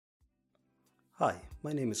Hi,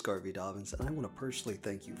 my name is Garvey Dobbins, and I want to personally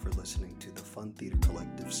thank you for listening to the Fun Theater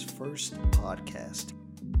Collective's first podcast.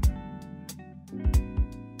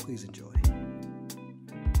 Please enjoy.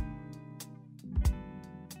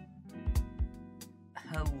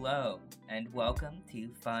 Hello, and welcome to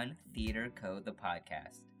Fun Theater Co. the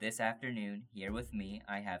podcast. This afternoon, here with me,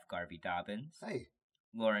 I have Garvey Dobbins. Hey.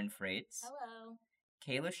 Lauren Freitz. Hello.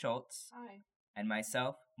 Kayla Schultz. Hi. And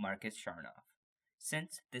myself, Marcus Sharnoff.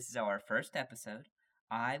 Since this is our first episode,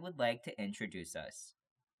 I would like to introduce us.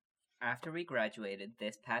 After we graduated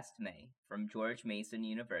this past May from George Mason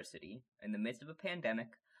University, in the midst of a pandemic,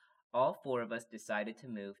 all four of us decided to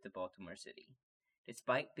move to Baltimore City.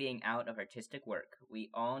 Despite being out of artistic work,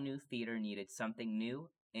 we all knew theater needed something new,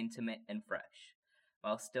 intimate, and fresh.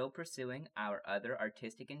 While still pursuing our other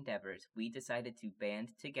artistic endeavors, we decided to band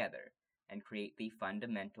together and create the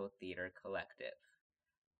Fundamental Theater Collective.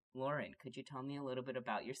 Lauren, could you tell me a little bit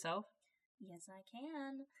about yourself? Yes, I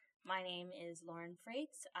can. My name is Lauren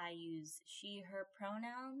Freitz. I use she, her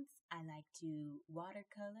pronouns. I like to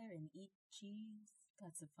watercolor and eat cheese.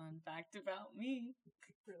 That's a fun fact about me.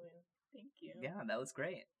 Brilliant. Thank you. Yeah, that was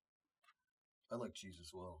great. I like cheese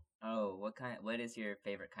as well. Oh, what is your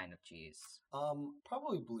favorite kind of cheese?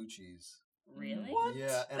 Probably blue cheese. Really? What?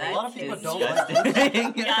 Yeah, and That's a lot of people don't disgusting. like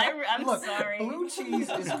blue cheese. Yeah, I'm Look, sorry. Blue cheese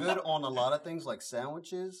is good on a lot of things like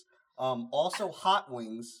sandwiches. Also hot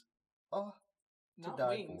wings. To Not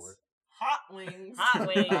die wings. for. Hot wings. Hot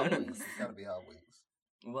wings. Hot wings. It's gotta be hot wings.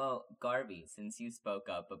 Well, Garvey, since you spoke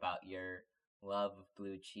up about your love of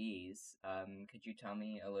blue cheese, could you tell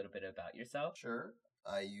me a little bit about yourself? Sure.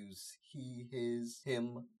 I use he, his,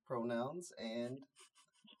 him pronouns, and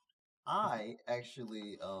I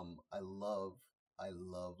actually, I love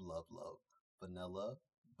vanilla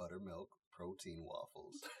buttermilk protein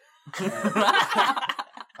waffles.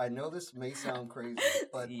 I know this may sound crazy,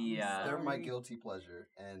 but Yeah. they're my guilty pleasure,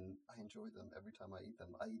 and I enjoy them every time I eat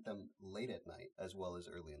them. I eat them late at night as well as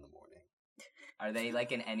early in the morning. Are they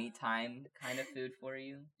like an anytime kind of food for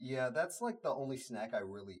you? Yeah, that's like the only snack I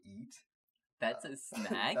really eat. That's a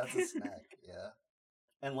snack? That's a snack, yeah.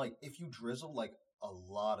 And like, if you drizzle like a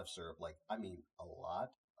lot of syrup, a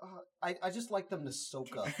lot, I just like them to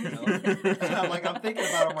soak up, you know? I'm thinking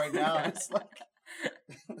about them right now, and it's like...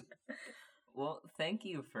 Well, thank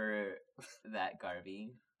you for that,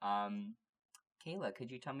 Garvey. Kayla,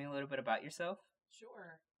 could you tell me a little bit about yourself?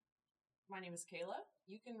 Sure. My name is Kayla.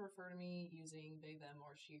 You can refer to me using they, them,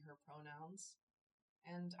 or she, her pronouns.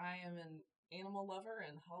 And I am an animal lover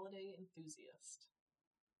and holiday enthusiast.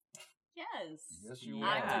 Yes. Yes, you Yeah.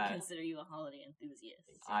 I are. would consider you a holiday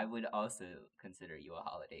enthusiast. I would also consider you a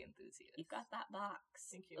holiday enthusiast. You've got that box.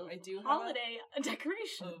 Thank you. Of I do have holiday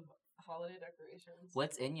decoration. Of holiday decorations.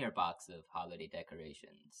 What's in your box of holiday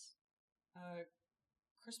decorations?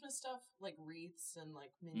 Christmas stuff, like wreaths and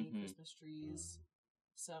like mini Mhm. Christmas trees.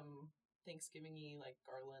 Some Thanksgiving-y like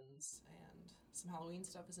garlands, and some Halloween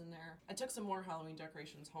stuff is in there. I took some more Halloween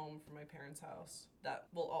decorations home from my parents' house that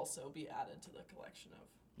will also be added to the collection of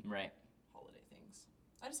Right. holiday things.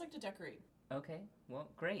 I just like to decorate. Okay,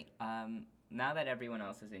 well, great. Now that everyone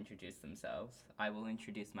else has introduced themselves, I will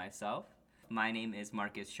introduce myself. My name is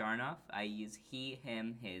Marcus Sharnoff. I use he,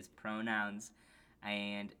 him, his pronouns.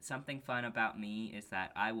 And something fun about me is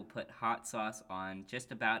that I will put hot sauce on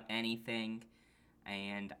just about anything.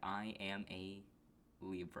 And I am a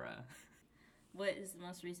Libra. What is the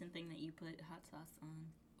most recent thing that you put hot sauce on?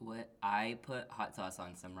 I put hot sauce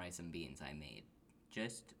on some rice and beans I made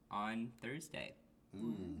just on Thursday.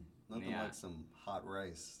 Nothing Yeah. like some hot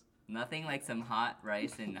rice. Nothing like some hot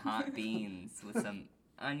rice and hot beans with some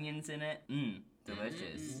onions in it.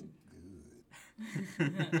 Delicious.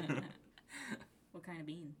 Good. What kind of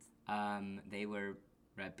beans? They were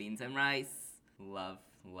red beans and rice. Love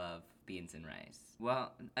beans and rice.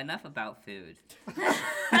 Well, enough about food.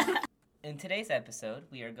 In today's episode,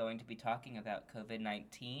 we are going to be talking about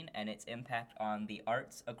COVID-19 and its impact on the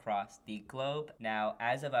arts across the globe. Now,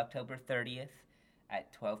 as of October 30th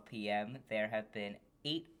at 12 p.m., there have been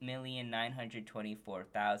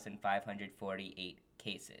 8,924,548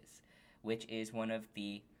 cases, which is one of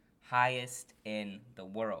the highest in the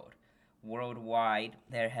world. Worldwide,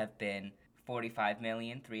 there have been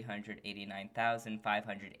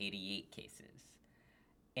 45,389,588 cases.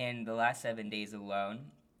 In the last 7 days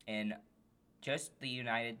alone, in just the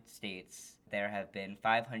United States, there have been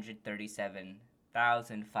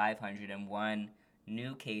 537,501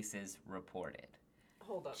 new cases reported.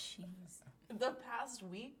 Hold up. Jeez. The past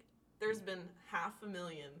week, there's been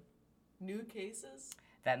 500,000 new cases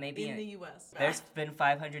That may be in the U.S. There's been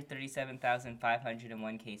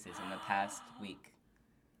 537,501 cases in the past week.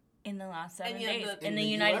 In the last 7 And yeah, days. the- In In the the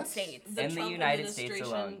United US? States. The In the Trump United States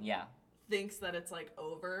alone, administration yeah. thinks that it's like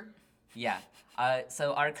over. Yeah.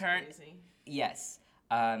 So our current Crazy. yes.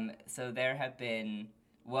 So there have been,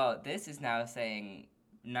 well, this is now saying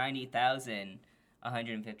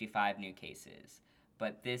 90,155 new cases,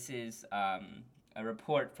 but this is a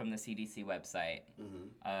report from the CDC website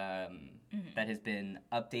that has been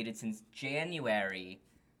updated since January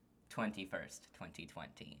 21st,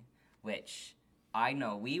 2020, which I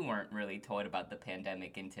know we weren't really told about the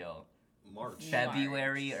pandemic until March.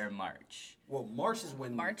 February or March. Well, March is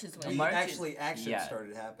when March is when- we March is- actually action yeah.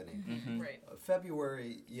 started happening. Mhm. Right.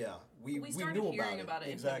 February, yeah, we started knew hearing about it.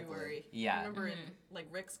 in Exactly. February. Yeah. I remember in like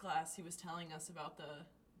Rick's class, he was telling us about the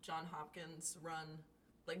John Hopkins run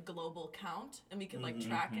like global count, and we could like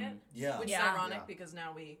track it. Yeah. Which Yeah. is ironic Yeah. because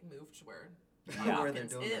now we moved to where Yeah. John Where they're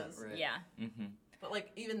Hopkins doing is. that, right? Yeah. Mm-hmm. But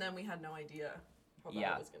like even then, we had no idea how bad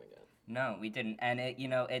Yeah. it was gonna get. No, we didn't. And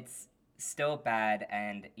it's still bad,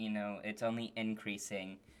 and it's only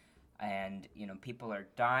increasing, and people are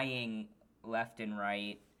dying left and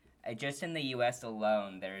right. Just in the U.S.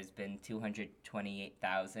 alone, there's been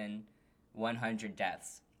 228,100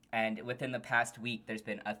 deaths, and within the past week, there's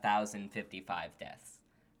been 1,055 deaths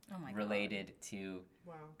Oh my god. related to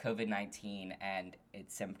Wow. COVID-19 and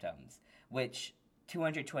its symptoms, which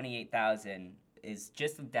 228,000 is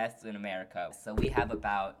just the deaths in America. So we have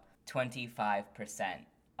about 25%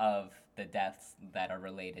 of the deaths that are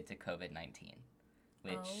related to COVID-19,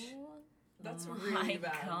 which, Oh That's my really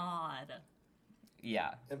bad. god.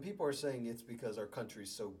 yeah. And people are saying it's because our country's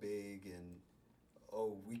so big and,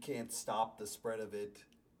 we can't stop the spread of it.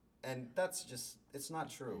 And that's just, it's not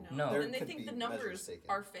true. No. There And they could think be the measures numbers taken.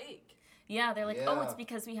 are fake. Yeah, they're like, oh, it's Yeah.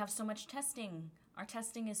 because we have so much testing. Our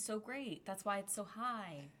testing is so great. That's why it's so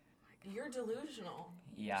high. You're delusional.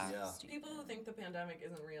 Yeah. Yeah. People who think the pandemic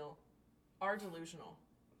isn't real are delusional.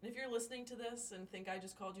 And if you're listening to this and think I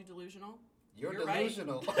just called you delusional, You're You're right.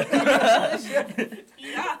 delusional.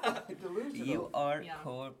 yeah, Delusional. You are Yeah.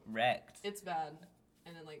 correct. it's bad.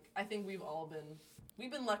 And then like I think we've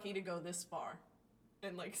been lucky to go this far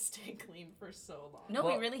and like stay clean for so long. No,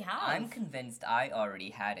 Well, we really have. I'm convinced I already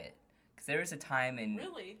had it. Because there was a time in...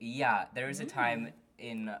 Really? Yeah, there was a time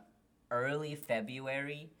in early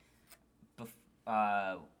February.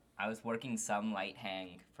 I was working some light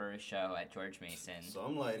hang for a show at George Mason.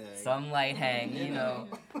 Some light hang. Some light hang, You know.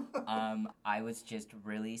 I was just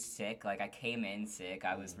really sick. Like, I came in sick.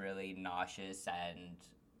 I was really nauseous and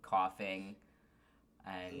coughing.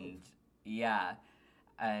 And, yeah.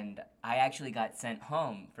 And I actually got sent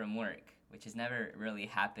home from work, which has never really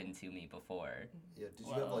happened to me before. Yeah, did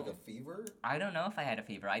you have like a Whoa. fever? I don't know if I had a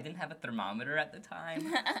fever. I didn't have a thermometer at the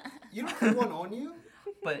time. You don't have one on you?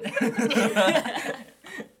 But...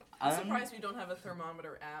 I'm surprised we don't have a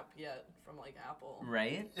thermometer app yet from like Apple.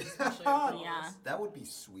 Right? Especially our phones. Yeah. That would be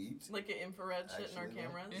sweet. Like an infrared shit in our Actually, though.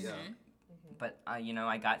 cameras. Yeah. But,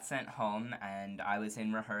 I got sent home, and I was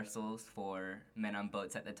in rehearsals for Men on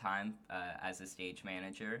Boats at the time as a stage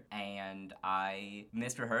manager, and I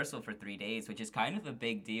missed rehearsal for 3 days, which is kind of a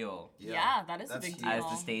big deal Yeah, that is a That's big huge. deal. as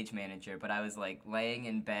the stage manager, but I was, like, laying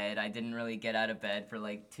in bed. I didn't really get out of bed for,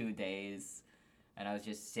 like, 2 days, and I was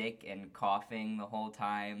just sick and coughing the whole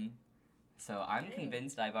time. So I'm Dang.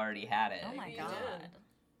 convinced I've already had it. Oh my Maybe you god. did.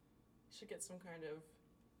 You should get some kind of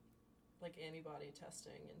like antibody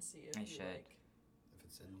testing and see if I you should. like. If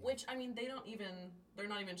it's in you. Which I mean, they're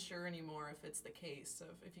not even sure anymore if it's the case. So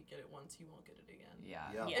if you get it once, you won't get it again. Yeah.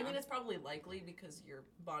 Yeah. Yeah. I mean, it's probably likely because your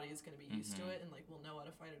body is going to be used to Mhm. it and like will know how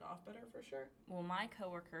to fight it off better for sure. Well, my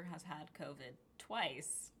coworker has had COVID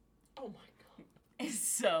twice. Oh my god.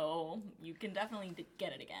 So you can definitely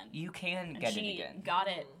get it again. You can And get she it again. got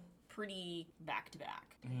it pretty back to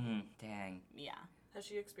back. Dang. Yeah. Has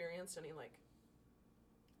she experienced any like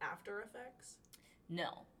after effects?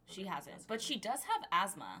 No, she Okay, hasn't. that's But good. she does have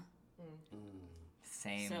asthma.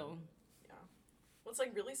 Same. So Yeah. What's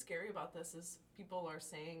like really scary about this is people are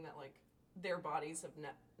saying that like their bodies have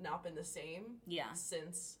not been the same yeah,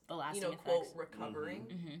 since the lasting quote effects. recovering.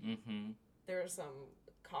 Mm-hmm. Mm-hmm. There are some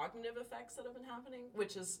cognitive effects that have been happening,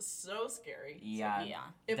 which is so scary. So Yeah. Yeah.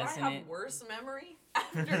 if I Doesn't have it- worse memory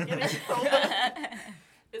after getting COVID,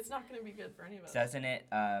 it's not going to be good for any of us. Doesn't it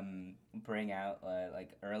bring out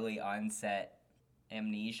like early onset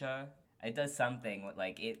amnesia? It does something with,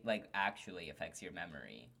 like it like actually affects your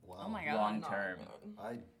memory. Wow. Oh my God. Long Not term. good.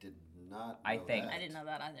 I did not I know think- that. I didn't know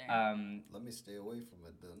that either. Let me stay away from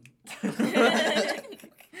it then.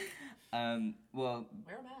 Well,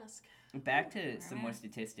 Wear a mask. back to some more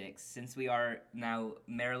statistics. Since we are now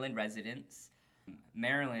Maryland residents,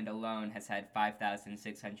 Maryland alone has had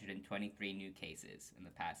 5,623 new cases in the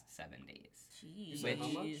past 7 days. said how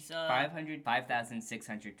much? Jeez.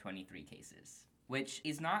 5,623 cases, which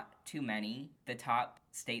is not too many. The top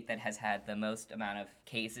state that has had the most amount of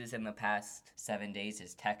cases in the past 7 days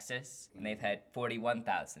is Texas, and they've had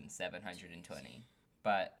 41,720.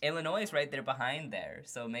 But Illinois is right there behind there,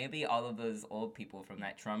 so maybe all of those old people from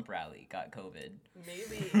that Trump rally got COVID.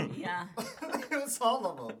 Maybe. Yeah. It's all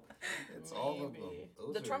of them. It's all of them. Maybe.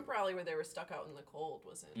 Those The are- Trump rally where they were stuck out in the cold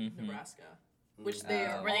was in Mhm. Nebraska, which they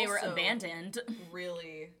are Where they were also abandoned.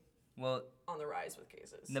 really Well, on the rise with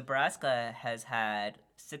cases. Nebraska has had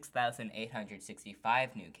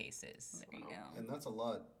 6,865 new cases. There you go. And that's a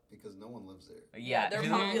lot because no one lives there. Yeah, their who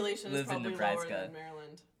population is lives in probably lower Nebraska? than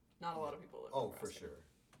Maryland. Not a lot of people live in Oh, Nebraska. for sure.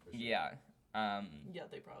 For sure. Yeah. Yeah,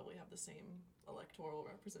 they probably have the same electoral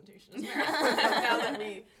representation as Maryland now that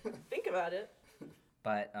we think about it.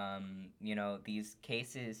 But, you know, these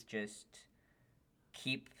cases just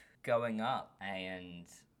keep going up, and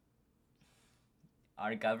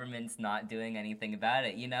our government's not doing anything about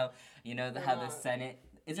it. You know They're how the not. Senate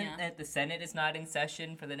isn't Yeah. it the Senate is not in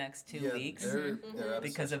session for the next 2 Yeah, weeks they're out of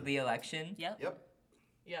because of session. the election. Yep. Yep.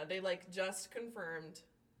 Yeah, they just confirmed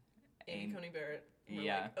Amy Amy- Coney Barrett. We're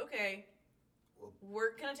Yeah. like, okay, Well-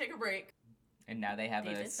 we're gonna take a break. And now they have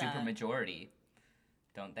They a did super that. majority,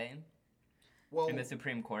 don't they? Well, In the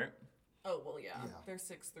Supreme Court. Oh well, yeah, Yeah. they're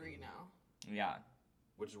 6-3 now. Yeah.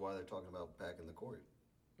 which is why they're talking about back in the court.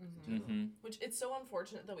 Mm-hmm. Which it's so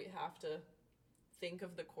unfortunate that we have to think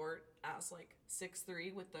of the court as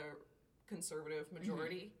 6-3 with the conservative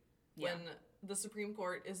majority Yeah. when the Supreme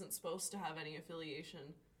Court isn't supposed to have any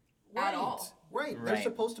affiliation Right. at all. Right. They're Right.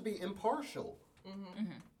 supposed to be impartial.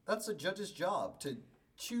 Mm-hmm. That's the judge's job to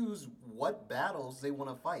choose what battles they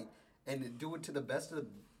want to fight and do it to the best of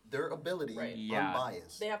their ability, Right. Yeah.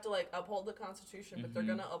 unbiased. They have to uphold the Constitution, but they're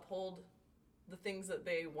gonna uphold the things that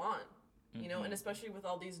they want, you know. And especially with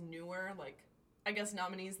all these newer, I guess,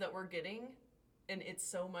 nominees that we're getting, and it's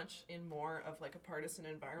so much in more of a partisan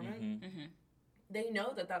environment. Mm-hmm. They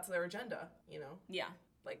know that that's their agenda, you know. Yeah.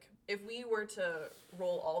 If we were to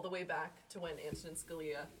roll all the way back to when Antonin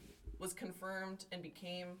Scalia was confirmed and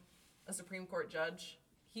became a Supreme Court judge,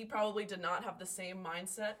 he probably did not have the same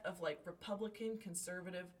mindset of Republican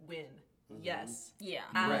conservative win. Yes. Yeah.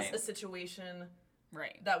 As Right. a situation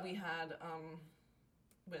Right. that we had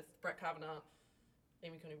with Brett Kavanaugh,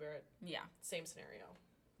 Amy Coney Barrett, Yeah. same scenario.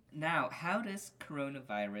 Now, how does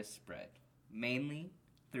coronavirus spread? Mainly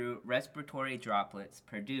through respiratory droplets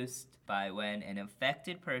produced by when an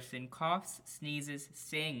infected person coughs, sneezes,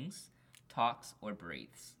 sings, talks, or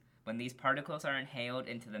breathes. When these particles are inhaled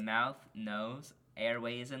into the mouth, nose,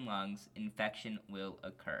 airways, and lungs, infection will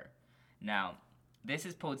occur. Now, this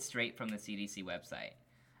is pulled straight from the CDC website,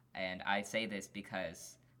 and I say this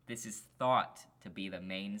because this is thought to be the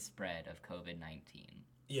main spread of COVID-19.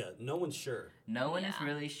 Yeah, no one's sure. No one is Yeah.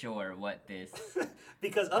 really sure what this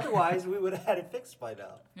Because otherwise, we would have had it fixed by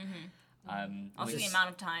now. Also, the Just- amount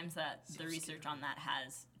of times that the research on that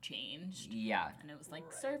has changed. yeah. And it was Right.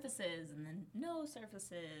 surfaces and then no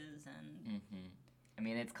surfaces and I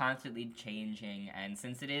mean, it's constantly changing, and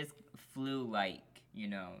since it is flu-like,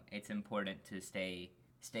 it's important to stay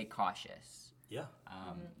cautious. Yeah.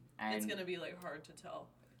 And It's gonna be hard to tell.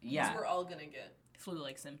 yeah, Because we're all gonna get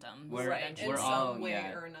flu-like symptoms. We're- right eventually. in we're some all- way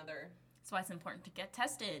yeah. or another. That's why it's important to get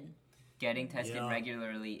tested. getting tested Yeah.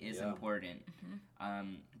 regularly is Yeah. important.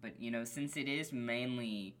 But since it is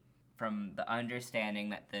mainly from the understanding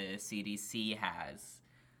that the CDC has,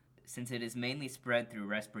 since it is mainly spread through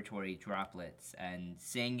respiratory droplets and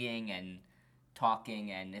singing and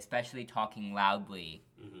talking, and especially talking loudly,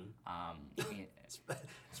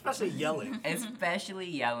 Especially yelling. especially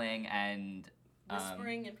yelling and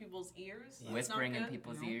Whispering in people's ears. That's not whispering in good.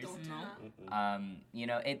 people's No, ears. Don't do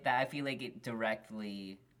No. that. I feel like it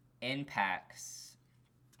directly impacts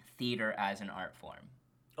theater as an art form.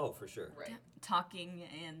 Oh, for sure. Right. Talking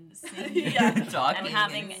and singing. Yeah. Talking And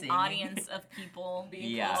having and an singing. audience of people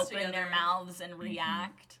Being Yeah. close open their together. mouths and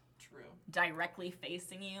react True. directly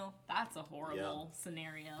facing you. That's a horrible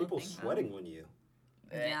scenario. People Think about. sweating when you.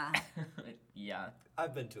 Yeah. Yeah.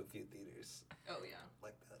 I've been to a few theaters Oh yeah.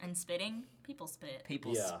 like that. And spitting. People spit.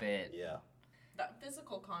 People yeah. spit. Yeah. That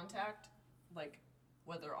physical contact,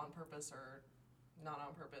 whether on purpose or not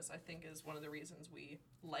on purpose, I think is one of the reasons we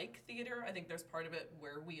like theater. I think there's part of it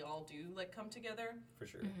where we all do come together. For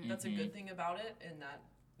sure. That's a good thing about it, and that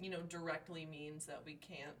directly means that we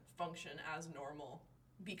can't function as normal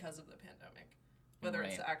because of the pandemic. Whether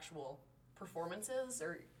it's Right. the actual performances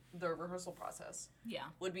or the rehearsal process Yeah.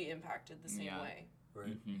 would be impacted the same Yeah. way.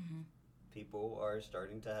 Right. People are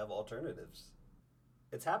starting to have alternatives.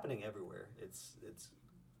 It's happening everywhere. It's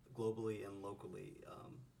globally and locally.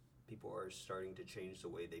 People are starting to change the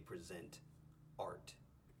way they present art.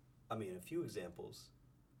 I mean, a few examples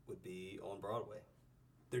would be on Broadway.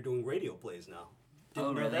 They're doing radio plays now.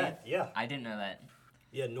 Didn't know really? that? Yeah. I didn't know that.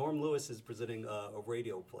 Yeah, Norm Lewis is presenting a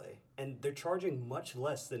radio play, and they're charging much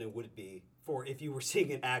less than it would be for if you were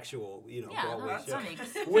seeing an actual, Yeah, Broadway that show.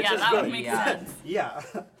 makes Which yeah, is that good. would make Yeah. sense. Yeah,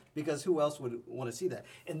 because who else would want to see that?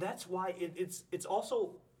 And that's why it's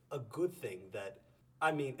also a good thing that,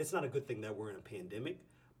 I mean, it's not a good thing that we're in a pandemic,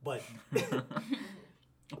 but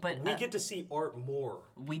But we get to see art more.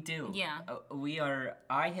 we do. Yeah.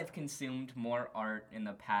 I have consumed more art in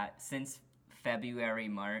the past since February,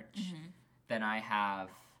 March than I have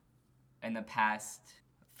in the past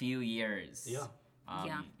few years. Yeah.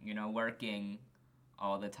 Yeah. You know, working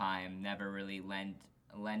all the time, never really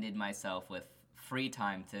lended myself with free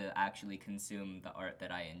time to actually consume the art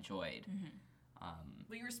that I enjoyed.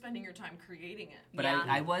 But you were spending your time creating it. But Yeah.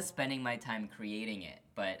 I was spending my time creating it.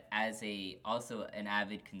 But as also an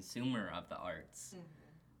avid consumer of the arts,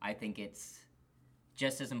 I think it's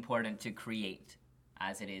just as important to create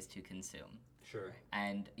as it is to consume. Sure.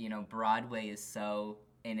 And, you know, Broadway is so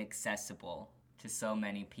inaccessible to so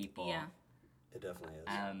many people. Yeah. It definitely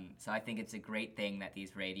is. So I think it's a great thing that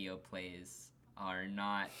these radio plays are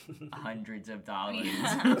not hundreds of dollars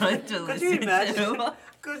Yeah. to Could you listen imagine? to.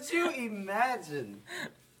 Could you imagine?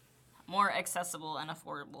 More accessible and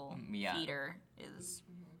affordable Yeah. theater is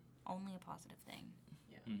only a positive thing.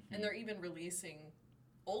 Yeah. And they're even releasing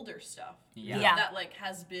older stuff. Yeah. Yeah. That like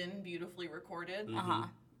has been beautifully recorded. Uh-huh.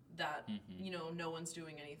 That no one's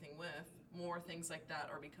doing anything with. More things like that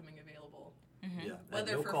are becoming available, Yeah. at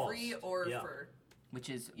whether no for cost. free or Yeah. for Which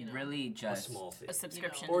is You know, really a just small fee. A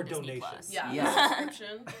subscription Or to Disney donation. Plus. yeah, Yeah.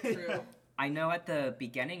 subscription. True. I know at the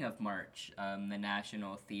beginning of March, the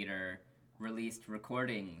National Theater released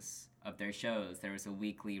recordings of their shows. There was a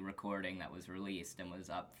weekly recording that was released and was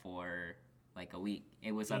up for like a week.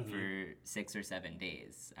 It was up for 6 or 7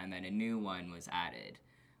 days, and then a new one was added,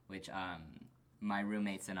 which my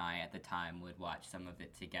roommates and I at the time would watch some of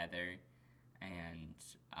it together, and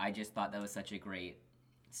I just thought that was such a great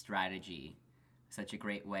strategy, such a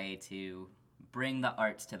great way to bring the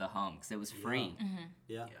arts to the home because it was free.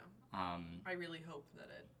 Yeah. Yeah. I really hope that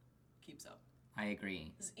it keeps up. I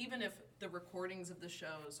agree. 'Cause even if the recordings of the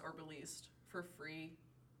shows are released for free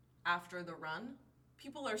after the run,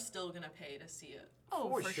 people are still gonna pay to see it. Oh,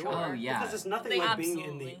 for sure. Oh, yeah. Because it's nothing They like being in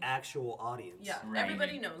absolutely- the actual audience. Yeah, Right.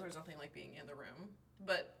 everybody knows there's nothing like being in the room,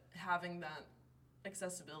 but having that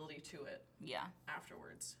accessibility to it Yeah.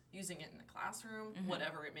 afterwards, using it in the classroom,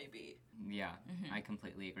 whatever it may be. Yeah, I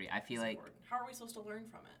completely agree. I feel is like important. How are we supposed to learn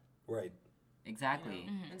from it? Right. exactly.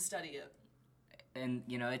 You know, and study it. And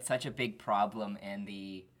you know, it's such a big problem in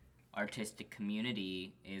the artistic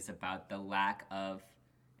community is about the lack of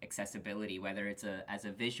accessibility. Whether it's as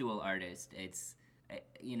a visual artist, it's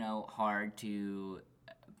hard to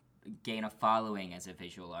gain a following as a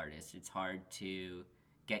visual artist. It's hard to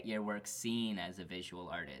get your work seen as a visual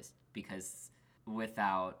artist because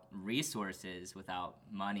without resources, without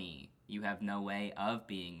money, you have no way of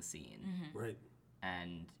being seen. Right.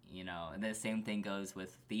 And the same thing goes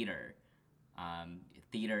with theater.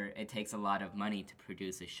 Theater, it takes a lot of money to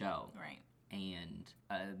produce a show, Right. and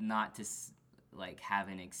not to have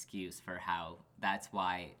an excuse for how that's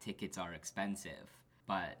why tickets are expensive.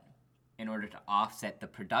 But in order to offset the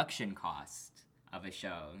production cost of a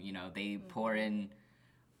show, they pour in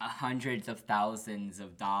hundreds of thousands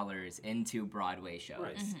of dollars into Broadway shows,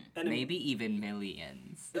 Right. And maybe even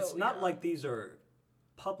millions. it's Oh, not yeah. like these are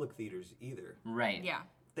public theaters either. Right. Yeah.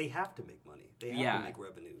 They have to make money. They have Yeah. to make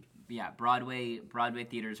revenue. Yeah, Broadway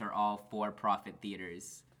theaters are all for-profit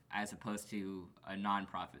theaters as opposed to a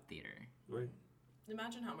non-profit theater. Right.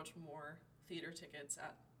 Imagine how much more theater tickets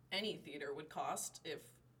at any theater would cost if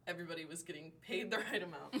everybody was getting paid the right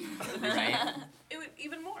amount. Right? It would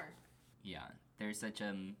even more. Yeah, there's such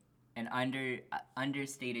an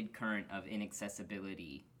understated current of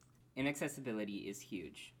inaccessibility. Inaccessibility is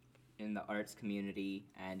huge in the arts community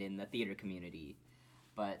and in the theater community.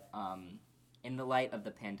 But in the light of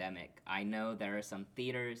the pandemic, I know there are some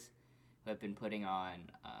theaters who have been putting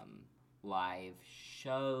on live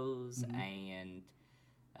shows, and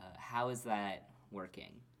how is that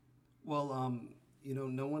working? Well,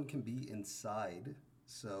 no one can be inside,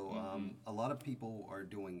 so a lot of people are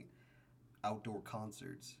doing outdoor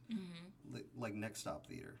concerts, like Next Stop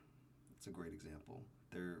Theater. It's a great example.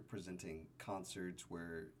 They're presenting concerts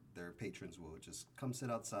where their patrons will just come sit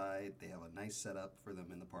outside. They have a nice setup for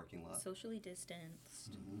them in the parking lot. Socially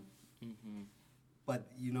distanced.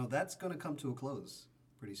 But, that's going to come to a close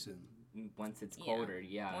pretty soon. once it's Yeah. colder,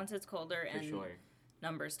 yeah. Once it's colder for and sure.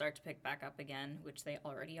 numbers start to pick back up again, which they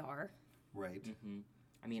already are. Right.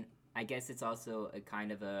 I mean, I guess it's also a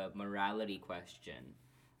kind of a morality question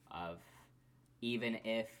of even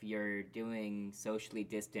if you're doing socially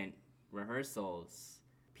distant rehearsals,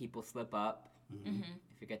 people slip up. Mm-hmm.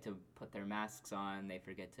 They forget to put their masks on, they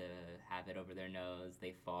forget to have it over their nose,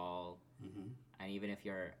 they fall. And even if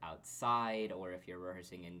you're outside or if you're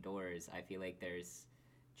rehearsing indoors, I feel like there's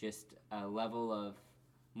just a level of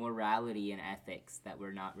morality and ethics that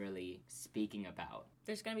we're not really speaking about.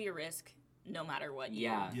 There's going to be a risk no matter what you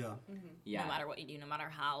Yeah. Yeah. Yeah. No matter what you do, no matter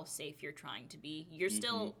how safe you're trying to be, you're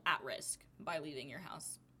still at risk by leaving your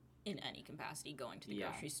house in any capacity, going to the Yeah.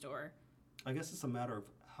 grocery store. I guess it's a matter of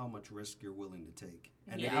how much risk you're willing to take,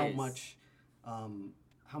 and It how is. much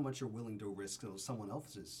you're willing to risk someone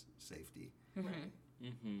else's safety.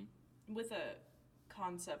 With a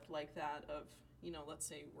concept like that of, let's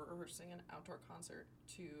say we're rehearsing an outdoor concert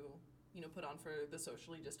to, put on for the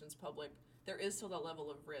socially distanced public, there is still that level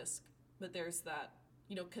of risk, but there's that,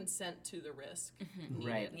 consent to the risk. needed.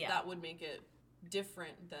 Right. Yeah. That would make it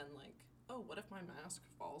different than like, oh, what if my mask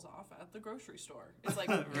falls off at the grocery store? It's like,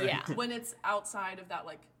 Yeah. when it's outside of that,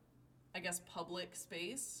 like, I guess, public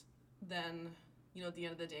space, then, at the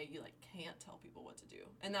end of the day, you, like, can't tell people what to do.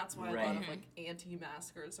 And that's why a lot of, like,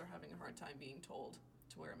 anti-maskers are having a hard time being told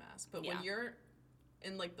to wear a mask. But when you're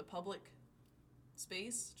in, like, the public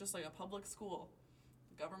space, just like a public school,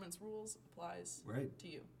 the government's rules applies Right. to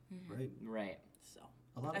you. Right. Right. So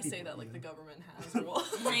A lot of I say people, that like yeah. the government has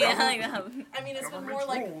rules. Yeah, like that. I mean, it's been more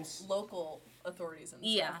like local authorities and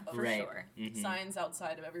Yeah, stuff. for Right. sure. Signs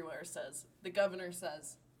outside of everywhere says, the governor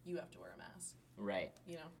says, you have to wear a mask, Right. .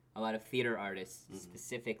 A lot of theater artists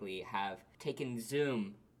specifically have taken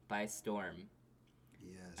Zoom by storm.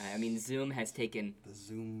 Yes. I mean, Zoom has taken the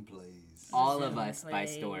Zoom plays. all of Zoom us by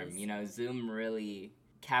storm. plays. Zoom really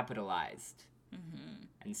capitalized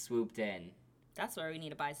and swooped in. That's where we need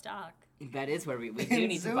to buy stock. That is where we do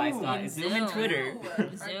need to buy Zoom. stock. Zoom and Zoom. Twitter. Ooh,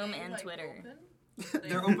 are Zoom they, and like, Twitter. open?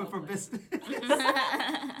 They're open for business.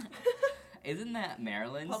 Isn't that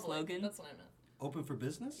Maryland's Public, slogan? that's what I meant. Open for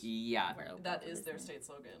business? Yeah. We're open That for is their business. state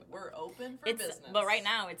slogan. We're open for It's business. but right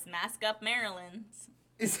now it's Mask Up Maryland.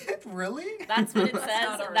 Is it really? That's what it That's says.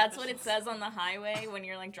 not our That's what it official says on the highway when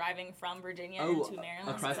you're like driving from Virginia Oh, into Maryland.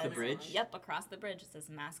 across It the says- bridge? Yep, across the bridge. It says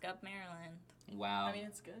Mask Up Maryland. Wow. I mean,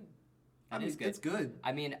 it's good. That is good. It's good.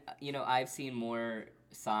 I mean, I've seen more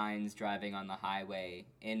signs driving on the highway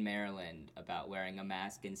in Maryland about wearing a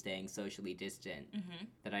mask and staying socially distant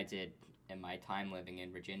than I did in my time living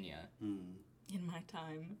in Virginia. In my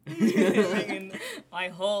time. In my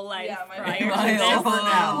whole life. Yeah, my prior whole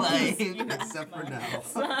to life. this. Except for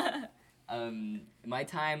now. My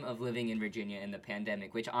time of living in Virginia in the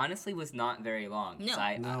pandemic, which honestly was not very long. No.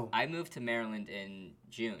 'cause No. I moved to Maryland in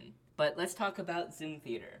June. But let's talk about Zoom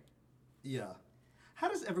theater. Yeah. How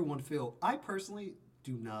does everyone feel? I personally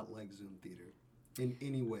do not like Zoom theater in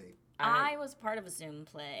any way. I was part of a Zoom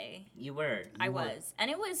play. You were. I were. was. And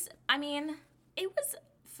it was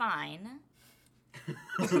fine.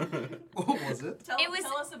 What was it? Tell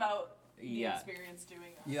us about the Yeah. experience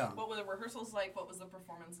doing that. Yeah. What were the rehearsals like? What was the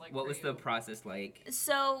performance like? What for was you? the process like?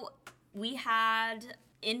 So we had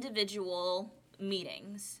individual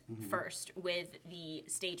meetings first with the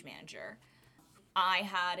stage manager. I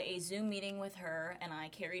had a Zoom meeting with her, and I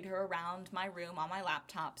carried her around my room on my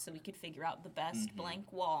laptop so we could figure out the best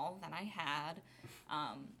blank wall that I had.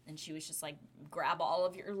 And she was just like, grab all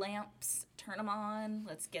of your lamps, turn them on,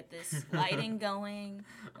 let's get this lighting going,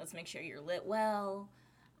 let's make sure you're lit well.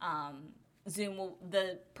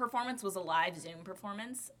 The performance was a live Zoom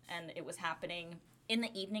performance, and it was happening in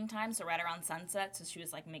the evening time, so right around sunset. So she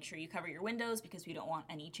was like, make sure you cover your windows because we don't want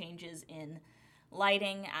any changes in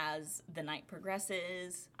lighting as the night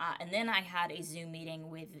progresses. And then I had a Zoom meeting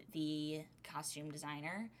with the costume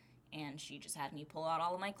designer, and she just had me pull out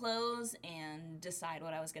all of my clothes and decide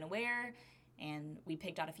what I was going to wear. And we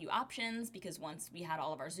picked out a few options because once we had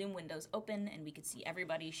all of our Zoom windows open and we could see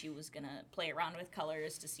everybody, she was going to play around with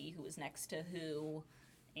colors to see who was next to who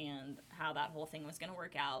and how that whole thing was going to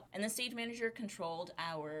work out. And the stage manager controlled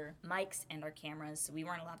our mics and our cameras, so we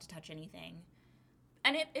weren't allowed to touch anything.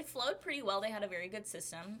 And it flowed pretty well. They had a very good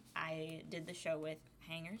system. I did the show with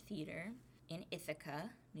Hangar Theater in Ithaca,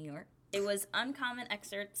 New York. It was Uncommon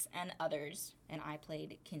Excerpts and Others, and I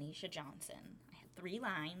played Kenesha Johnson. I had 3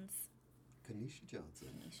 lines. Kenesha Johnson.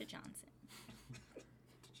 Kenesha Johnson.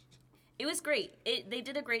 It was great. They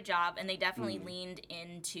did a great job, and they definitely leaned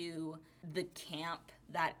into the camp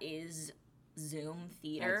that is Zoom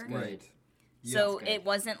theater. That's good. Right. So good. it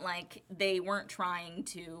wasn't like they weren't trying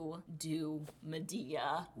to do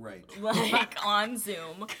Medea Right. like on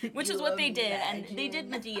Zoom, which is what they love did, and they nagging. did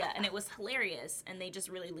Medea, and it was hilarious, and they just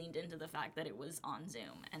really leaned into the fact that it was on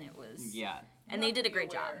Zoom, and it was Yeah, and You they have did a to be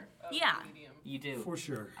great job. aware of Yeah. the medium. you do. For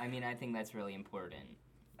sure. I mean, I think that's really important.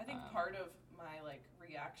 I think part of my like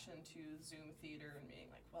reaction to Zoom theater and being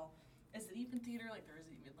like, well, is it even theater? Like there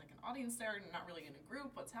isn't even like an audience there and not really in a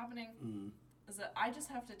group. What's happening? Is that I just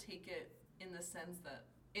have to take it in the sense that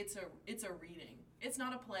it's a reading. It's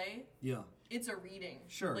not a play. Yeah. It's a reading.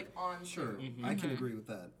 Sure. Like on Sure. Zoom. I can agree with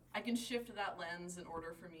that. I can shift that lens in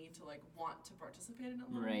order for me to like want to participate in it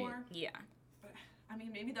a little Right. more. Yeah. But I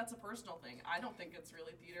mean, maybe that's a personal thing. I don't think it's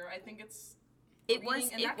really theater. I think it's It reading, was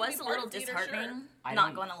and that can be a part little of theater, disheartening. sure. I Not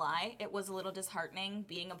don't- gonna lie, it was a little disheartening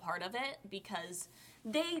being a part of it because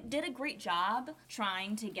they did a great job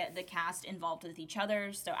trying to get the cast involved with each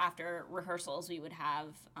other. So after rehearsals, we would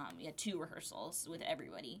have 2 rehearsals with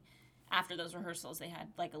everybody. After those rehearsals, they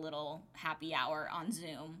had like a little happy hour on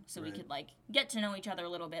Zoom, so we Right. could like get to know each other a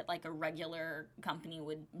little bit, like a regular company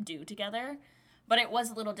would do together. But it was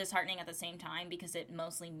a little disheartening at the same time because it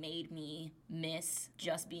mostly made me miss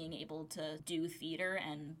just being able to do theater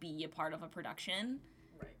and be a part of a production.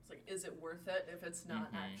 Right. It's like, is it worth it if it's not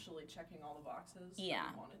actually checking all the boxes? that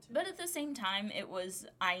Yeah. you wanted to? But at the same time,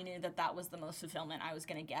 I knew that was the most fulfillment I was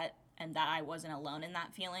going to get and that I wasn't alone in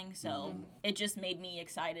that feeling. So it just made me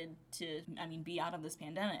excited to, be out of this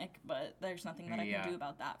pandemic, but there's nothing that I Yeah. can do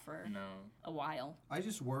about that for No. a while. I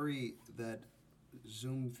just worry that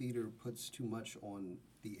Zoom theater puts too much on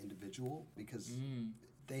the individual because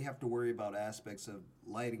they have to worry about aspects of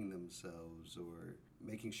lighting themselves or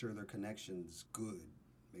making sure their connection's good,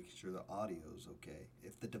 making sure the audio's okay.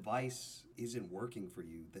 If the device isn't working for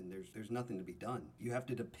you, then there's nothing to be done. You have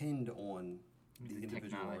to depend on the individual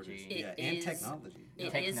technology. artist. It Yeah, and is- technology. It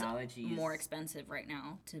Technology is is- more expensive right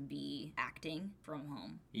now to be acting from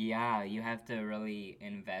home. Yeah, you have to really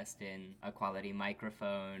invest in a quality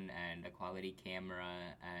microphone and a quality camera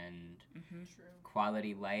and True.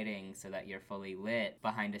 quality lighting so that you're fully lit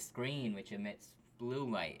behind a screen which emits blue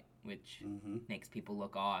light, which makes people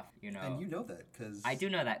look off, you know. And you know that because I do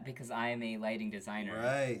know that because I am a lighting designer.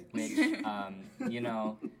 Right. Which,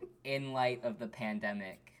 in light of the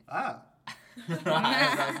pandemic, Ah. I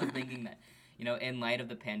was also thinking that, in light of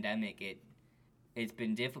the pandemic, it's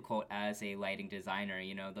been difficult as a lighting designer,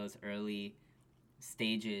 those early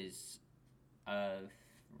stages of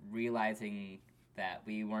realizing that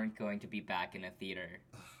we weren't going to be back in a theater.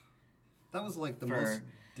 That was like the For- most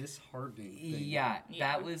disheartening thing. Yeah,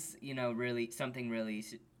 Yeah. that was, really something really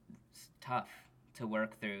tough to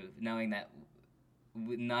work through, knowing that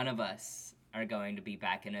none of us are going to be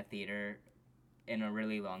back in a theater in a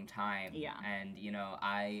really long time. Yeah. And,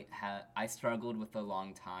 I struggled with a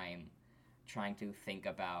long time trying to think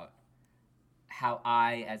about how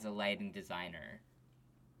I, as a lighting designer,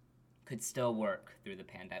 could still work through the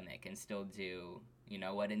pandemic and still do,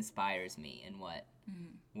 what inspires me and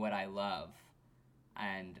what I love.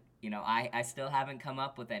 And, I still haven't come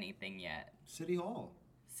up with anything yet. City Hall.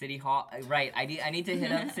 City Hall, right? I need to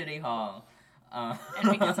hit up City Hall.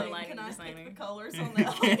 Enrique's a lighting Can I designer. pick the colors on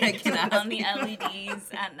that? Can I- On the LEDs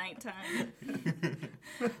at nighttime.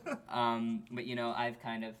 But I've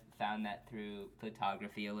kind of found that through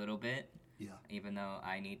photography a little bit. Yeah. Even though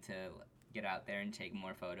I need to get out there and take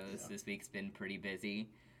more photos. Yeah. This week's been pretty busy.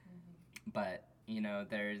 But,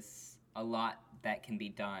 there's a lot that can be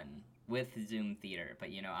done with Zoom theater. But,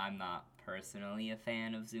 I'm not personally a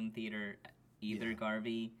fan of Zoom theater either, Yeah.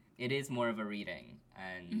 Garvey. It is more of a reading.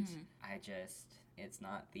 And it's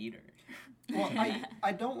not theater. Well,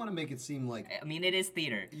 I don't want to make it seem like I mean, it is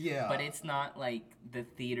theater. Yeah. But it's not like the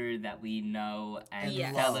theater that we know and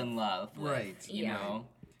Yes. fell in love with. Right. You Yeah. know?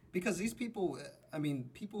 because these people,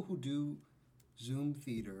 people who do Zoom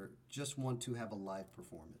theater just want to have a live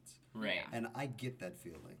performance. Right. And I get that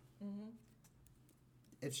feeling.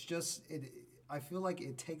 It's just I feel like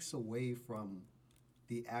it takes away from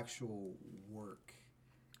the actual work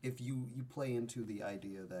if you play into the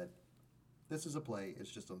idea that this is a play, it's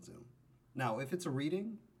just on Zoom. Now, if it's a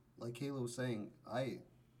reading, like Kayla was saying,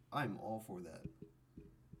 I'm all for that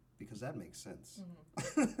because that makes sense.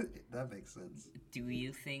 That makes sense. Do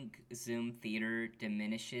you think Zoom theater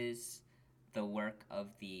diminishes the work of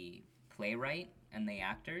the playwright and the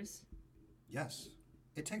actors? Yes,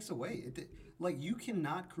 it takes away. Like you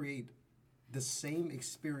cannot create the same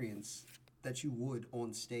experience that you would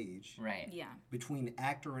on stage Right. Yeah. between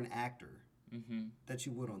actor and actor that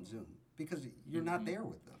you would on Zoom because you're not there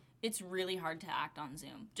with them. It's really hard to act on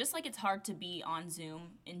Zoom. Just like it's hard to be on Zoom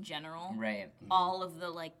in general. Right. All of the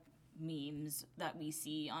like memes that we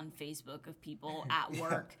see on Facebook of people at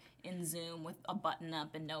work in Zoom with a button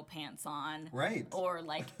up and no pants on. Right. Or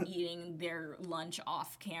like eating their lunch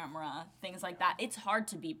off camera, things like that. It's hard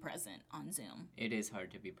to be present on Zoom. It is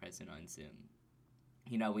hard to be present on Zoom.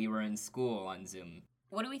 You know, we were in school on Zoom.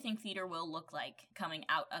 What do we think theater will look like coming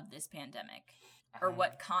out of this pandemic? Or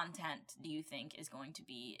what content do you think is going to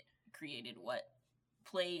be created? What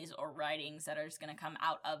plays or writings that are just going to come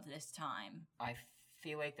out of this time? I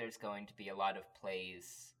feel like there's going to be a lot of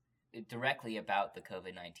plays directly about the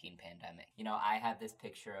COVID-19 pandemic. You know, I have this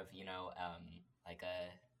picture of, you know, like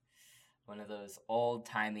one of those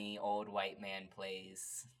old-timey, old white man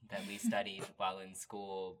plays that we studied while in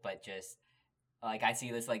school, but just, like, I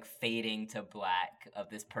see this, like, fading to black of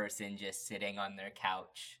this person just sitting on their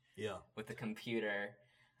couch Yeah. with a computer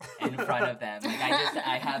in front of them. Like,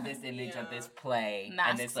 I have this image of this play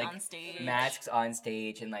and this, like, on stage. masks on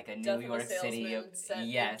stage in, like, a New Death York of a City. Salesman set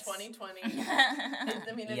Yes. in 2020.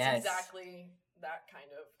 I mean, it's Yes. exactly that kind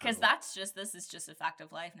of. Because this is just a fact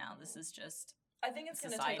of life now. This is just, I think it's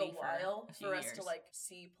going to take society a for while a few for us years. to like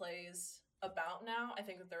see plays about now. I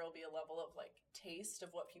think that there will be a level of like taste of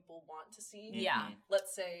what people want to see. yeah. Mhm.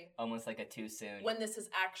 Let's say Almost like a too soon. when this is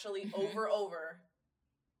actually Mhm. over,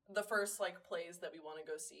 the first like plays that we want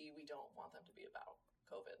to go see, we don't want them to be about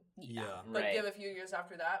COVID. Yeah. But Right. give a few years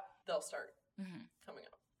after that, they'll start Mhm. coming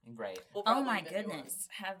up. Right. We'll Oh probably my even do goodness.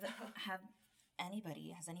 Has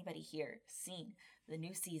anybody here seen the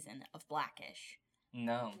new season of Blackish?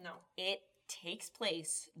 No. one. No. It takes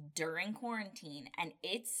place during quarantine and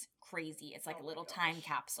it's crazy. It's like Oh a my little gosh. time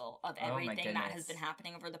capsule of Oh my everything that has goodness. been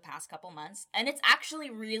happening over the past couple months. And it's actually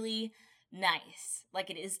really nice. Like,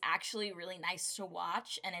 it is actually really nice to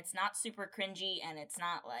watch, and it's not super cringy, and it's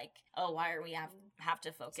not like, oh, why are we have to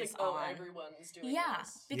It's focus like, oh, on everyone's doing yeah,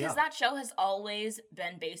 this. because Yeah. that show has always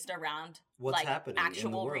been based around What's like happening in the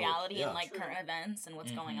actual world. reality Yeah. and like True. current events and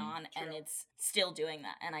what's going Mhm. on, and True. it's still doing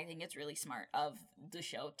that. And I think it's really smart of the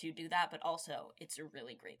show to do that, but also it's a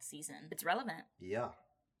really great season. It's relevant. Yeah.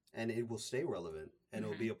 And it will stay relevant, and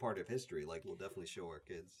it'll Mhm. be a part of history. Like, we'll definitely show our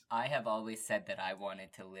kids. I have always said that I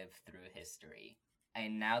wanted to live through history.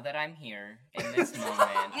 And now that I'm here in this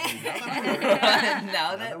moment, now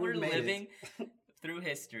Now that that we're we've made it. living through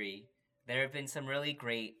history, there have been some really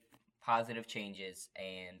great positive changes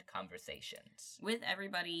and conversations. With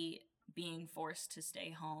everybody being forced to stay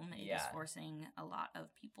home, it is Yeah. forcing a lot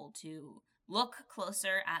of people to look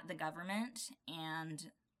closer at the government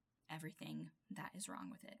and everything that is wrong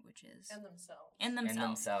with it, which is And themselves. and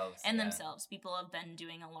themselves. yeah. themselves. People have been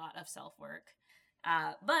doing a lot of self work.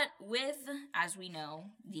 But with, as we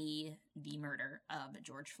know, the murder of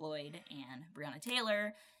George Floyd and Breonna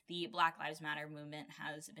Taylor, the Black Lives Matter movement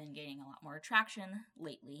has been gaining a lot more traction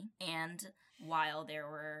lately. And while there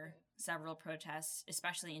were several protests,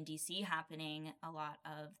 especially in DC, happening, a lot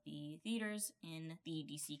of the theaters in the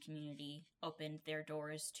DC community opened their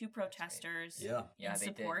doors to protesters Yeah. Yeah, in they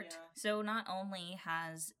did. support. Yeah. So not only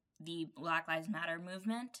has the Black Lives Matter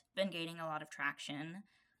movement been gaining a lot of traction,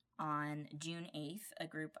 on June 8th, a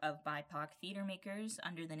group of BIPOC theater makers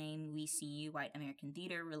under the name We See You White American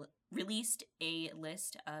Theater released a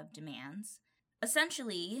list of demands.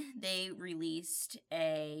 Essentially, they released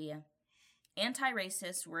a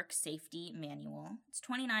anti-racist work safety manual. It's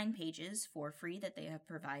 29 pages for free that they have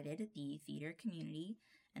provided the theater community,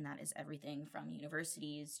 and that is everything from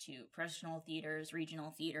universities to professional theaters,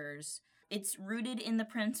 regional theaters. It's rooted in the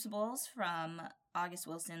principles from August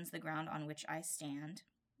Wilson's The Ground on Which I Stand.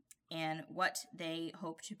 And what they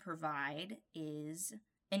hope to provide is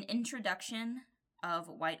an introduction of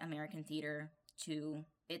white American theater to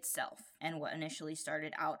itself. And what initially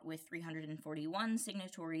started out with 341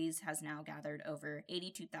 signatories has now gathered over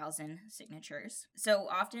 82,000 signatures. So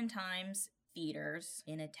oftentimes, theaters,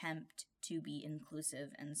 in attempt to be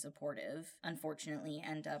inclusive and supportive, unfortunately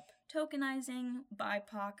end up tokenizing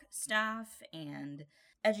BIPOC staff and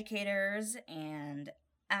educators and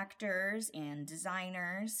actors and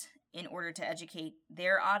designers in order to educate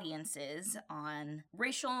their audiences on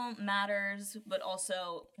racial matters, but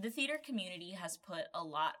also the theater community has put a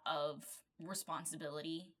lot of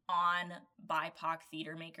responsibility on BIPOC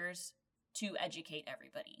theater makers to educate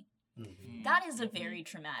everybody. Mm-hmm. That is a very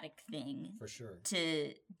traumatic thing For sure.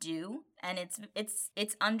 to do, and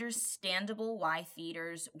it's understandable why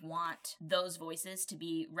theaters want those voices to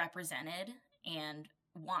be represented and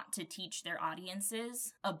want to teach their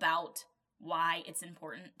audiences about why it's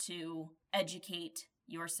important to educate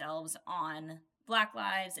yourselves on Black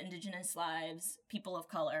lives, Indigenous lives, people of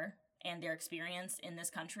color, and their experience in this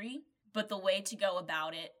country. But the way to go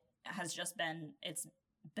about it has just been, it's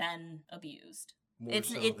been abused. More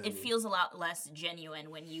so it than- feels a lot less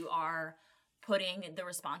genuine when you are putting the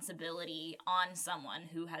responsibility on someone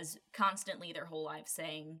who has constantly their whole life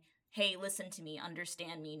saying, hey, listen to me,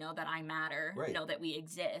 understand me, know that I matter, Right. know that we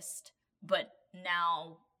exist. But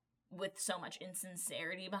now, with so much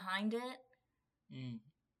insincerity behind it,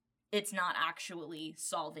 it's not actually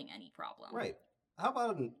solving any problem. Right. How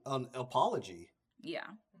about an apology? Yeah.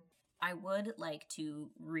 I would like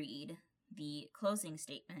to read the closing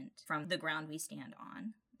statement from The Ground We Stand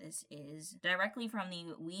On. This is directly from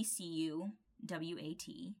the We See You, WAT,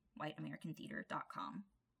 whiteamericantheater.com.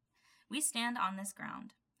 We stand on this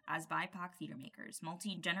ground as BIPOC theater makers,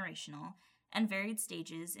 multi-generational and varied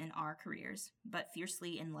stages in our careers, but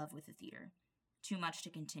fiercely in love with the theater. Too much to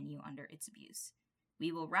continue under its abuse.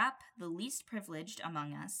 We will wrap the least privileged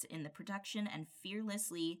among us in the production and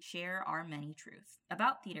fearlessly share our many truth.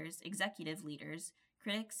 About theaters, executive leaders,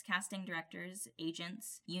 critics, casting directors,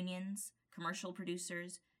 agents, unions, commercial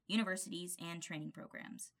producers, universities, and training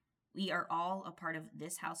programs. We are all a part of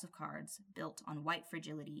this house of cards built on white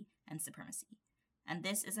fragility and supremacy. And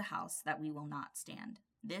this is a house that we will not stand.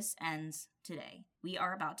 This ends today. We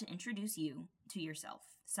are about to introduce you to yourself.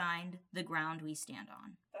 Signed, The Ground We Stand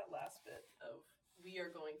On. That last bit of we are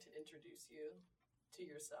going to introduce you to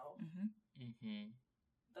yourself.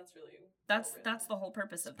 That's really well written. That's the whole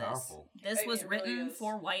purpose of this. Powerful. This I mean, was it really written is.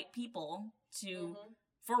 for white people Mhm.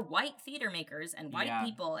 for white theater makers and white Yeah.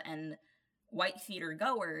 people and white theater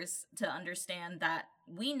goers to understand that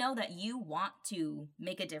we know that you want to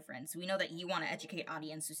make a difference. We know that you want to educate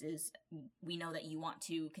audiences. We know that you want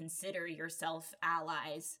to consider yourself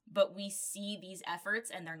allies, but we see these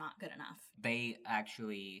efforts and they're not good enough. They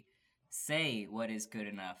actually say what is good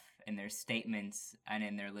enough in their statements and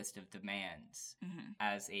in their list of demands. Mm-hmm.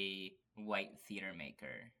 As a white theater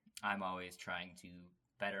maker, I'm always trying to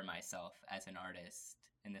better myself as an artist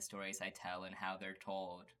in the stories I tell and how they're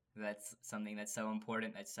told. That's something that's so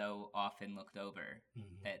important, that's so often looked over,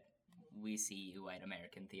 that We See You White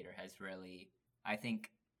American Theater has really, I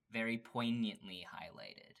think, very poignantly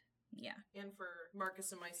highlighted. Yeah. And for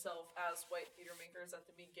Marcus and myself as white theater makers at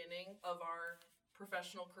the beginning of our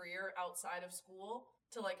professional career outside of school,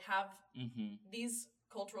 to like have these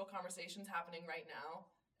cultural conversations happening right now,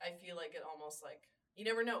 I feel like it almost like, you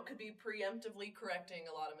never know, it could be preemptively correcting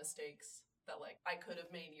a lot of mistakes that like I could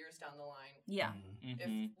have made years down the line Yeah.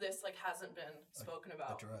 if this like hasn't been spoken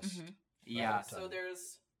about. Addressed. Mhm. Yeah, Right. So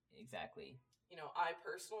there's, exactly. you know, I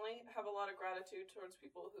personally have a lot of gratitude towards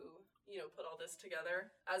people who, you know, put all this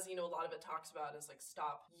together. As, you know, a lot of it talks about is like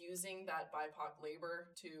stop using that BIPOC labor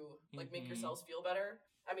to like make Mhm. yourselves feel better.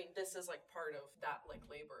 I mean, this is like part of that like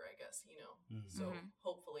labor, I guess, you know. So Mhm.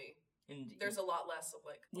 hopefully And there's a lot less of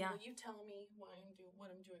like, oh, Yeah. will you tell me what I'm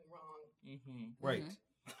doing wrong? Right.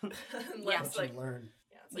 And Yeah. less, What like, you learn.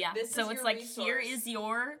 yeah, it's like, Yeah. this So is it's your like, resource. here is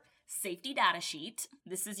your safety data sheet.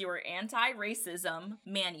 This is your anti-racism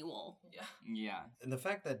manual. Yeah. Yeah. And the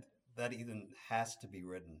fact that that even has to be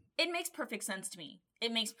written. It makes perfect sense to me.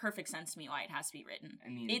 It makes perfect sense to me why it has to be written. I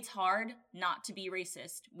mean, It's hard not to be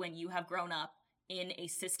racist when you have grown up in a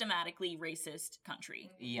systematically racist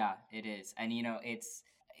country. yeah, it is. And you know, it's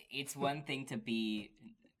one thing to be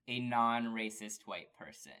a non-racist white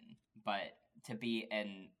person, but to be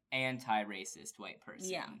an anti-racist white person.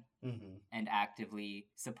 Yeah. And actively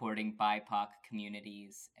supporting BIPOC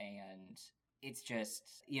communities. And it's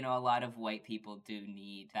just, you know, a lot of white people do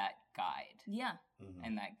need that guide Yeah.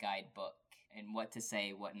 and that guidebook and what to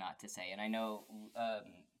say, what not to say. And I know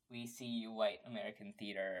We See You White American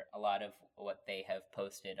Theater, a lot of what they have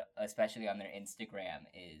posted, especially on their Instagram,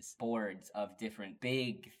 is boards of different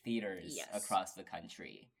big theaters Yes. across the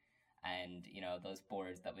country. And, you know, those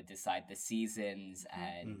boards that would decide the seasons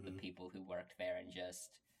and the people who worked there and just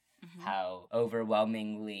how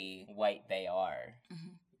overwhelmingly white they are.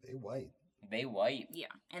 They white. They white. Yeah.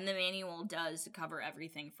 And the manual does cover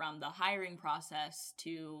everything from the hiring process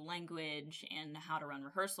to language and how to run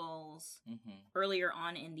rehearsals. Earlier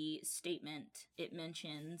on in the statement, it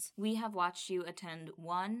mentions, we have watched you attend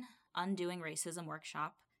one Undoing Racism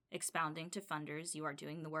workshop, expounding to funders you are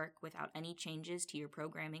doing the work without any changes to your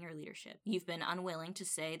programming or leadership. You've been unwilling to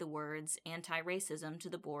say the words anti-racism to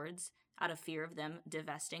the boards out of fear of them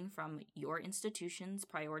divesting from your institutions,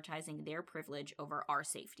 prioritizing their privilege over our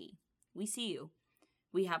safety. We see you.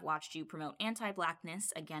 We have watched you promote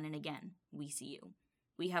anti-blackness again and again. We see you.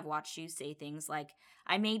 We have watched you say things like,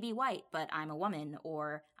 I may be white, but I'm a woman,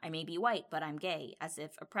 or I may be white, but I'm gay, as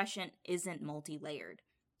if oppression isn't multi-layered.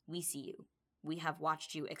 We see you. We have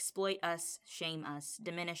watched you exploit us, shame us,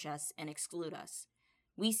 diminish us, and exclude us.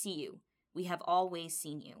 We see you. We have always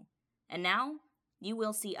seen you. And now, you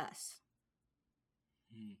will see us.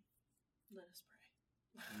 Let us pray.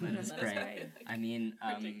 That is That is great. great. I mean,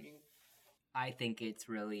 We're taking- I think it's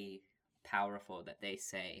really powerful that they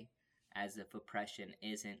say as if oppression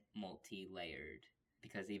isn't multi-layered.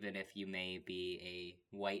 Because even if you may be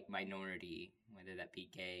a white minority, whether that be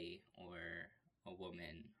gay or a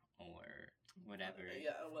woman or whatever,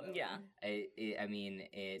 Yeah, whatever. Yeah. I mean,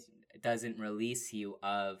 it doesn't release you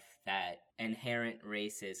of that inherent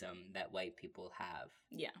racism that white people have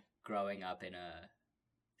Yeah. growing up in a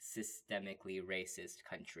systemically racist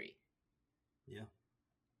country. Yeah.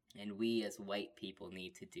 And we as white people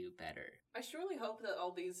need to do better. I surely hope that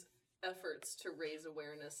all these efforts to raise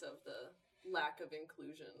awareness of the lack of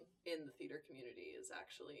inclusion in the theater community is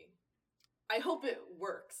actually. I hope it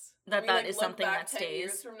works. That that is look something back that 10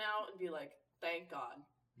 years stays. from now and be like, thank God,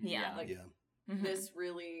 Yeah. like Yeah. Mhm. this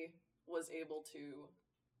really was able to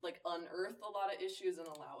like unearth a lot of issues and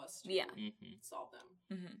allow us to Yeah. Mm-hmm. solve them.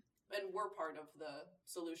 Mhm. And we're part of the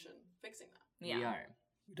solution fixing that. Yeah. We are.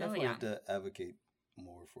 We definitely yeah. have to advocate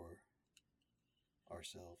more for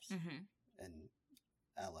ourselves, Mhm. and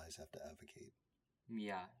allies have to advocate.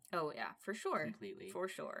 Yeah, Oh yeah, for sure. completely. For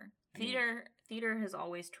sure. I mean- Theater has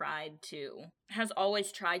always tried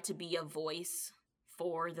to be a voice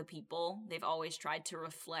for the people. They've always tried to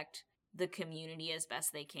reflect the community as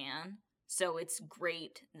best they can. So it's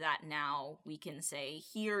great that now we can say,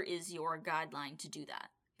 here is your guideline to do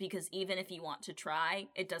that. Because even if you want to try,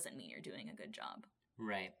 it doesn't mean you're doing a good job.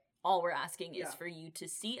 Right. All we're asking is Yeah. for you to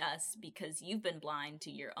see us because you've been blind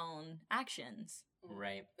to your own actions.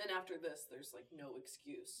 Right. And after this, there's like no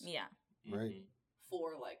excuse Yeah. Right. Mhm.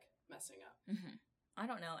 for like messing up. I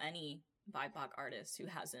don't know any BIPOC artist who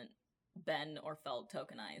hasn't been or felt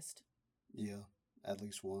tokenized. Yeah, at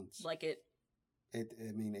least once. Like it, I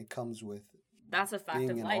mean, it comes with that's a fact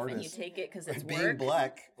Being of an life, and you artist. take it because it's being work.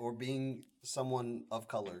 black or being someone of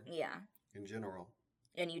color Yeah, in general.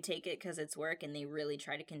 and you take it because it's work, and they really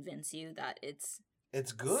try to convince you that it's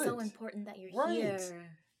It's good. so important that you're Right.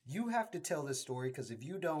 here. You have to tell this story because if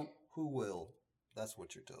you don't, who will? That's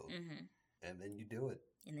what you're told. Hmm. And then you do it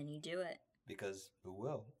And then you do it. because who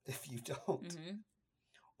will if you don't? Hmm.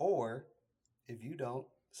 Or if you don't,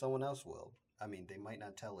 someone else will. I mean, they might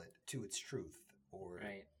not tell it to its truth or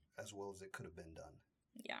Right. as well as it could have been done.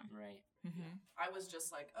 Yeah. Right. Hmm. I was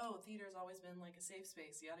just like, oh, theater's always been like a safe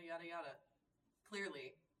space, yada yada yada.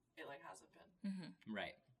 Clearly, it like hasn't been Hmm.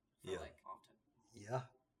 Right. for Yeah. like often, Yeah.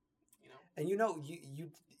 you know. And you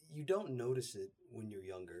don't notice it when you're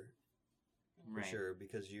younger, for Right. sure,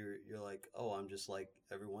 because you're like, oh, I'm just like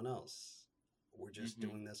everyone else. We're just Mhm.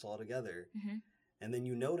 doing this all together. Mhm. And then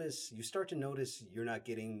you start to notice you're not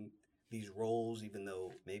getting these roles, even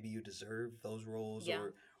though maybe you deserve those roles, Yeah.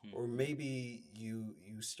 or maybe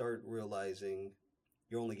you start realizing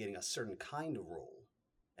you're only getting a certain kind of role,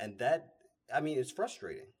 and that, I mean, it's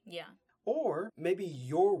frustrating. Yeah. Or maybe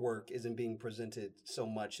your work isn't being presented so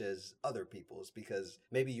much as other people's because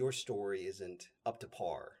maybe your story isn't up to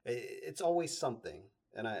par. It's always something,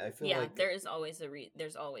 and I feel Yeah. like There is always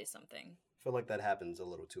there's always something. feel like that happens a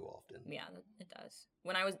little too often. Yeah, it does.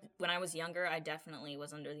 When I was younger, I definitely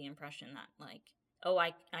was under the impression that like, oh,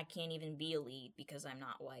 I can't even be a lead because I'm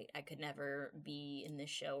not white. I could never be in this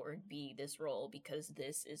show or be this role because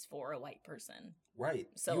this is for a white person. Right.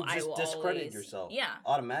 So you I just will discredit always- yourself. yeah.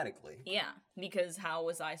 Automatically. Yeah, because how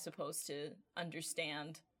was I supposed to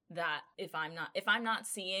understand that if I'm not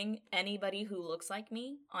seeing anybody who looks like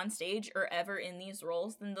me on stage or ever in these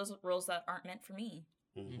roles, then those are roles that aren't meant for me.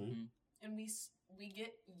 Mm-hmm. Mhm. And we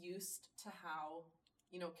get used to how,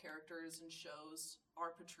 you know, characters and shows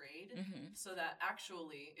are portrayed, Hmm. so that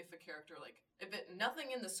actually, if a character like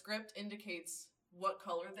nothing in the script indicates what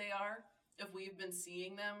color they are, if we've been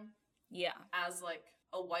seeing them Yeah. as like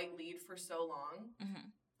a white lead for so long, Hmm.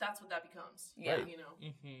 that's what that becomes. Yeah. You know,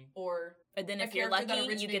 Mhm. or And then A if you're character that lucky, you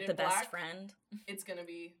originated get the best black. friend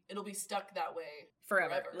it'll be stuck that way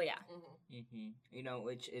forever. forever. Yeah. Mhm. You know,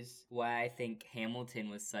 which is why I think Hamilton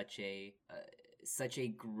was such a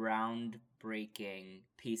groundbreaking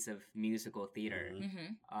piece of musical theater.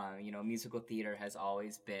 Mhm. Hmm. You know, musical theater has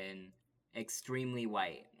always been extremely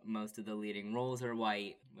white. Most of the leading roles are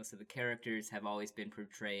white. Most of the characters have always been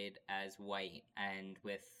portrayed as white, and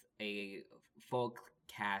with a full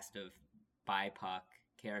cast of BIPOC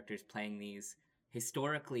characters playing these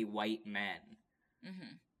historically white men.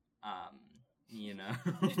 Hmm. You know,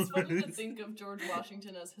 It's funny to think of George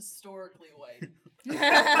Washington as historically white.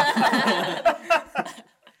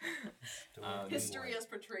 History has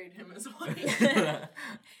portrayed him as white.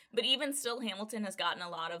 But even still, Hamilton has gotten a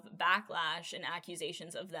lot of backlash and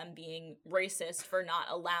accusations of them being racist for not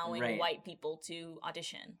allowing Right. white people to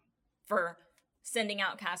audition, for sending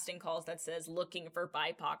out casting calls that says looking for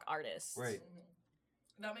BIPOC artists. Right.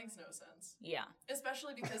 That makes no sense. Yeah.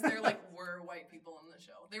 Especially because there were white people in the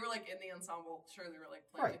show. They were in the ensemble. Sure, they were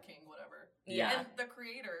playing the king, whatever. Yeah. And the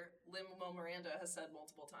creator, Lin-Manuel Miranda, has said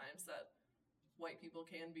multiple times that white people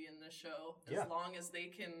can be in this show as long as they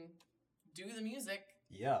can do the music.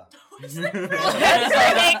 Yeah. That's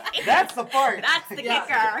That's the part. That's the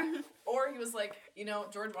kicker. Or he was like,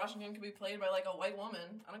 George Washington could be played by a white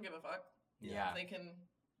woman. I don't give a fuck. Yeah. They can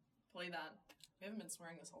play that. We haven't been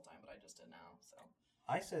swearing this whole time, but I just did now. So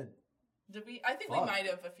I said, did we? I think we Fuck. might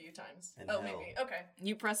have a few times. And oh, hell. maybe. Okay.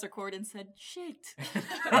 You press record and said, shit.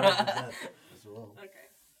 that as well.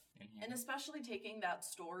 Okay. And especially taking that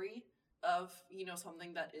story of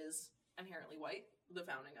something that is inherently white, the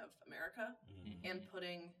founding of America, and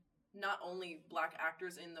putting not only black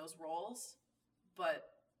actors in those roles, but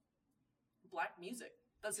black music.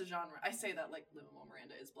 That's a genre. I say that like Lin-Manuel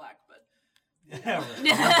Miranda is black, but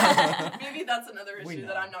maybe that's another issue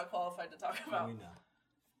that I'm not qualified to talk about. We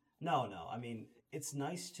know. No. I mean, it's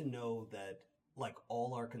nice to know that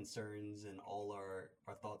all our concerns and all our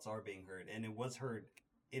thoughts are being heard, and it was heard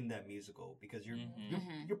in that musical because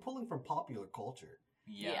you're pulling from popular culture.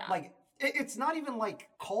 Yeah. It's not even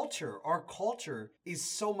culture. Our culture is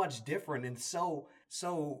so much different and so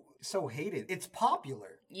hated. It's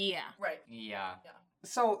popular. Yeah. Right. Yeah.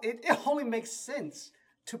 So it only makes sense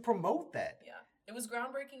to promote that. Yeah. It was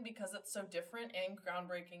groundbreaking because it's so different, and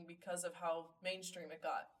groundbreaking because of how mainstream it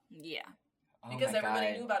got. Yeah. Oh Because my everybody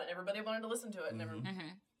God. knew about it. Everybody wanted to listen to it. And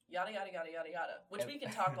yada, yada, yada, yada, yada. Which we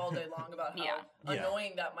can talk all day long about how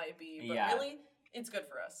annoying that might be. But really, it's good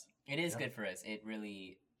for us. It is good for us. It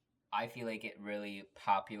really, I feel like it really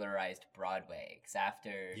popularized Broadway. Because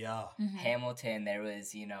after Hamilton, there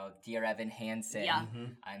was, Dear Evan Hansen. Yeah.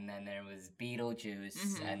 And then there was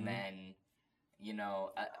Beetlejuice. And then,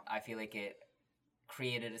 I feel like it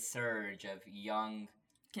created a surge of young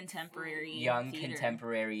Contemporary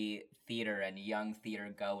theater and young theater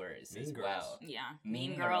goers Mean as Girls. well. Yeah.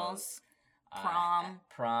 Mean Girls. Prom,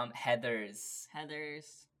 Heathers,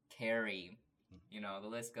 Carrie. The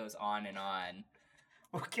list goes on and on.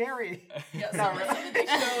 Well, Carrie. Yeah, some of these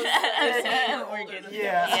shows We're good.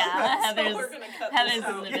 Yeah. So we're gonna cut Heather's this is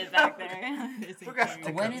out. a bit back there. Forgot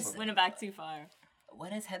to When cut is- some. Went it back too far.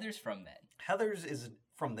 When is Heathers from then? Heathers is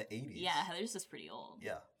from the 80s. Yeah, Heather's is pretty old.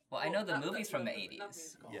 Yeah. Well, I know the Not- movie's not from the musical, not 80s.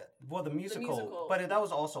 musical. Yeah. Well, the musical, musical, but that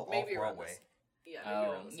was also Maybe around off-Broadway. this. Yeah, maybe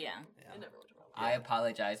Oh. around this. Yeah. I never went to Broadway. I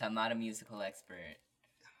apologize. I'm not a musical expert.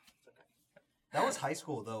 That was high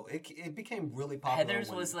school, though. It became really popular. Heathers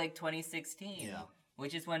when- was 2016. Yeah.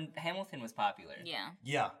 Which is when Hamilton was popular. Yeah.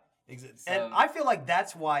 Yeah. So- And I feel like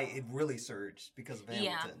that's why it really surged, because of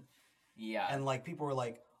Yeah. Hamilton. Yeah. And people were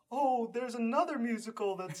like, oh, there's another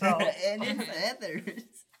musical that's out. and it's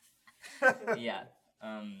Heathers. Yeah.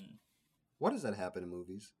 Why does that happen in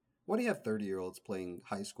movies? Why do you have 30-year-olds playing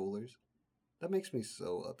high schoolers? That makes me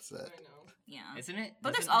so upset. I know. Yeah. Isn't it?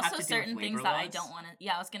 But there's Doesn't it have also to do with certain things labor that I laws? don't want to.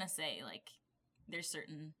 Yeah, I was gonna say there's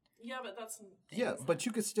certain. Yeah, but that's Yeah, but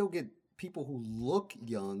you could still get people who look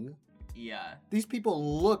young. Yeah. These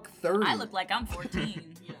people look 30. I look like I'm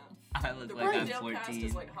 14. yeah. I look The like I'm Riverdale cast 14.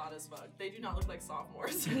 is hot as fuck. They do not look like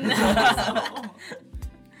sophomores.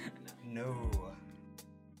 No.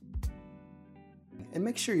 And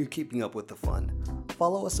make sure you're keeping up with the fun.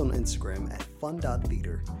 Follow us on Instagram at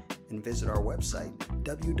fun.theater and visit our website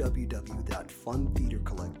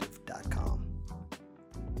www.funtheatercollective.com.